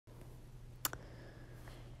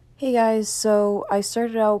Hey guys, so I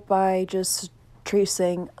started out by just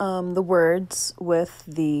tracing the words with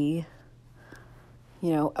the,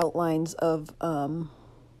 outlines of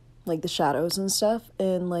like the shadows and stuff,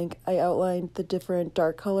 and like I outlined the different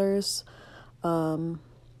dark colors that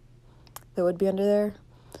would be under there.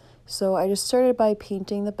 So I just started by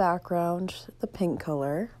painting the background the pink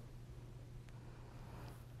color.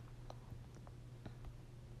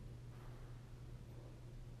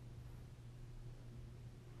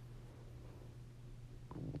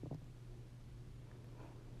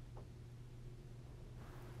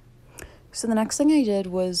 So the next thing I did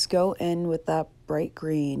was go in with that bright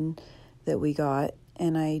green that we got,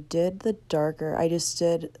 and I did the darker. I just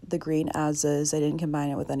did the green as is. I didn't combine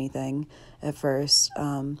it with anything at first.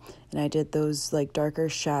 And I did those like darker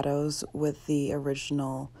shadows with the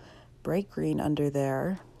original bright green under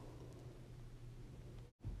there.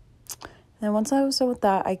 And once I was done with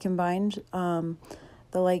that, I combined the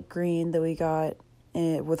light green that we got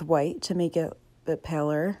with white to make it a bit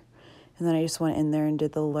paler. And then I just went in there and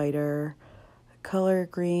did the lighter color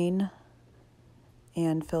green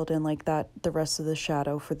and filled in like that the rest of the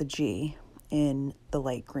shadow for the G in the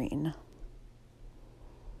light green.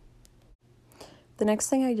 The next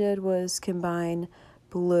thing I did was combine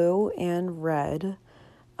blue and red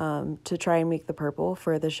to try and make the purple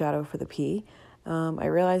for the shadow for the P. I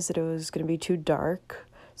realized that it was going to be too dark,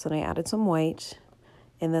 so then I added some white,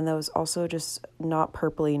 and then that was also just not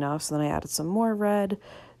purpley enough, so then I added some more red.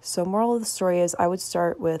 So moral of the story is I would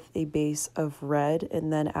start with a base of red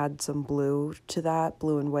and then add some blue to that,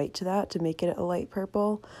 blue and white to that to make it a light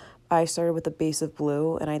purple. I started with a base of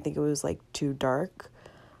blue, and I think it was like too dark.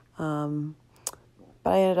 But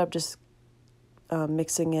I ended up just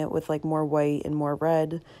mixing it with like more white and more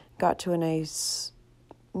red. Got to a nice,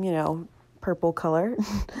 purple color.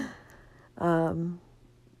 You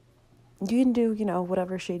can do,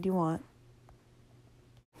 whatever shade you want.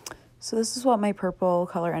 So this is what my purple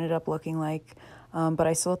color ended up looking like, but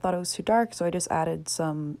I still thought it was too dark, so I just added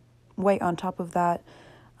some white on top of that,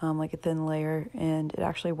 like a thin layer, and it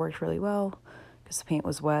actually worked really well because the paint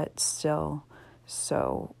was wet still,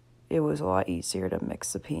 so it was a lot easier to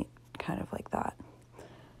mix the paint kind of like that.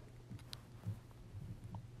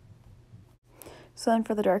 So then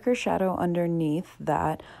for the darker shadow underneath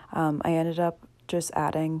that, I ended up just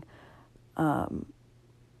adding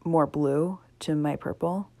more blue to my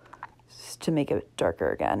purple to make it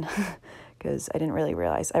darker again because I didn't really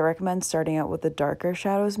realize. I recommend starting out with the darker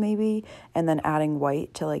shadows maybe and then adding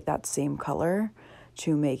white to like that same color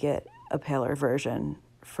to make it a paler version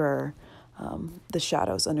for the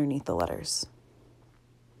shadows underneath the letters.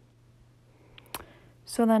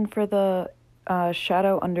 So then for the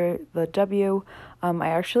shadow under the W, I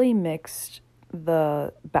actually mixed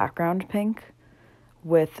the background pink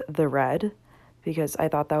with the red because I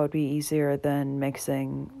thought that would be easier than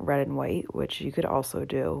mixing red and white, which you could also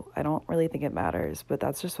do. I don't really think it matters, but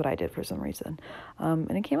that's just what I did for some reason. And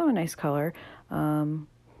it came out a nice color. It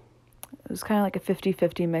was kind of like a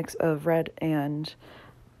 50-50 mix of red and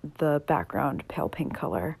the background pale pink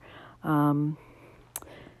color. And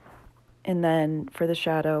then for the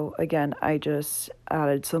shadow, again, I just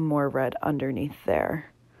added some more red underneath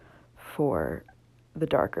there for the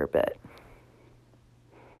darker bit.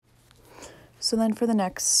 So then for the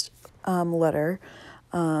next letter,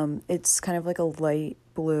 it's kind of like a light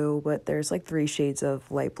blue, but there's like 3 shades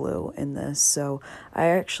of light blue in this. So I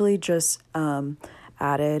actually just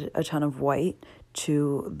added a ton of white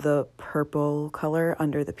to the purple color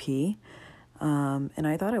under the P, and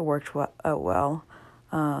I thought it worked out well.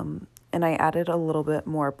 And I added a little bit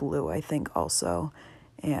more blue, I think, also,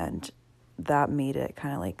 and that made it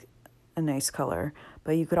kind of like a nice color.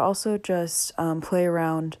 But you could also just play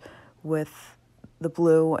around with the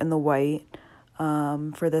blue and the white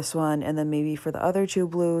for this one, and then maybe for the other 2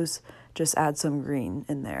 blues, just add some green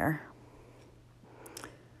in there.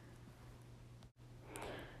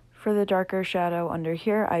 For the darker shadow under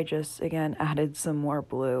here, I just, again, added some more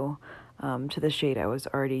blue to the shade I was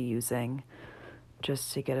already using,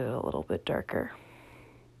 just to get it a little bit darker.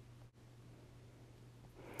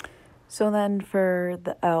 So then for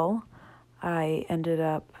the L, I ended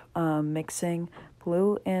up mixing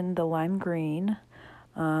blue and the lime green.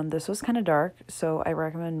 This was kind of dark, so I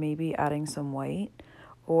recommend maybe adding some white,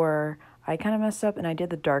 or I kind of messed up and I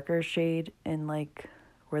did the darker shade in like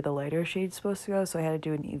where the lighter shade's supposed to go, so I had to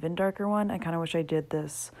do an even darker one. I kind of wish I did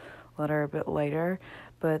this letter a bit lighter,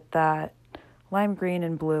 but that lime green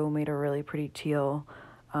and blue made a really pretty teal,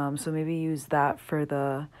 so maybe use that for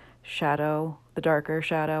the shadow, the darker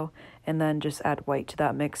shadow, and then just add white to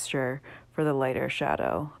that mixture for the lighter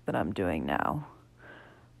shadow that I'm doing now.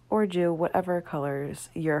 or do whatever colors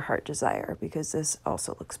your heart desire, because this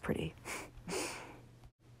also looks pretty.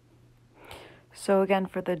 So again,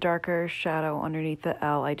 for the darker shadow underneath the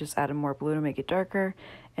L, I just added more blue to make it darker.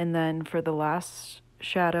 And then for the last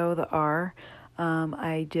shadow, the R,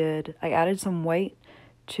 I added some white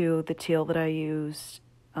to the teal that I used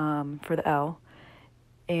for the L.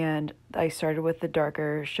 And I started with the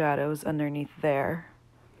darker shadows underneath there.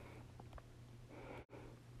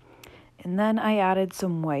 And then I added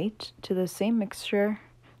some white to the same mixture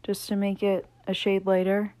just to make it a shade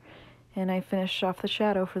lighter. And I finished off the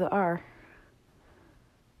shadow for the R.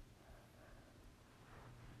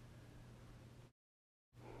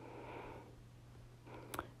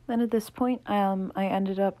 Then at this point, I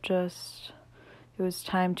ended up it was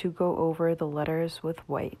time to go over the letters with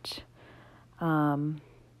white.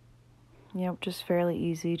 Just fairly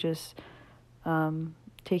easy, just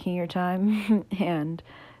taking your time and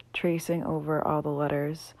tracing over all the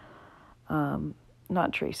letters.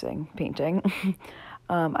 Not tracing, painting.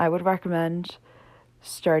 I would recommend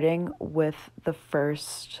starting with the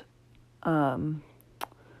first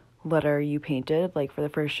letter you painted, like for the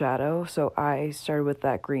first shadow. So I started with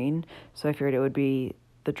that green, so I figured it would be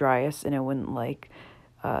the driest and it wouldn't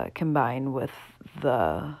combine with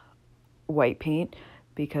the white paint,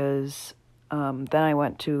 because then I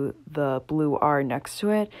went to the blue R next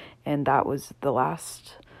to it, and that was the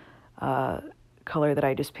last color that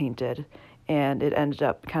I just painted, and it ended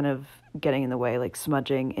up kind of getting in the way, like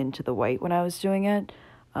smudging into the white when I was doing it,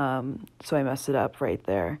 so I messed it up right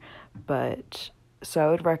there. So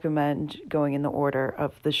I would recommend going in the order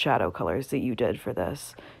of the shadow colors that you did for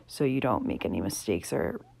this, so you don't make any mistakes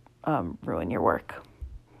or ruin your work.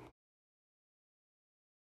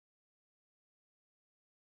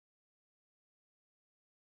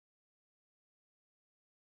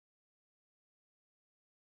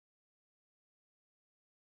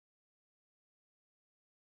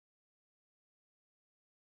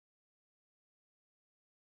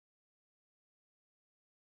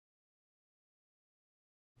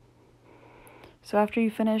 So after you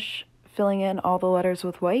finish filling in all the letters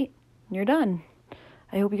with white, you're done.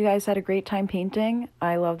 I hope you guys had a great time painting.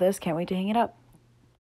 I love this. Can't wait to hang it up.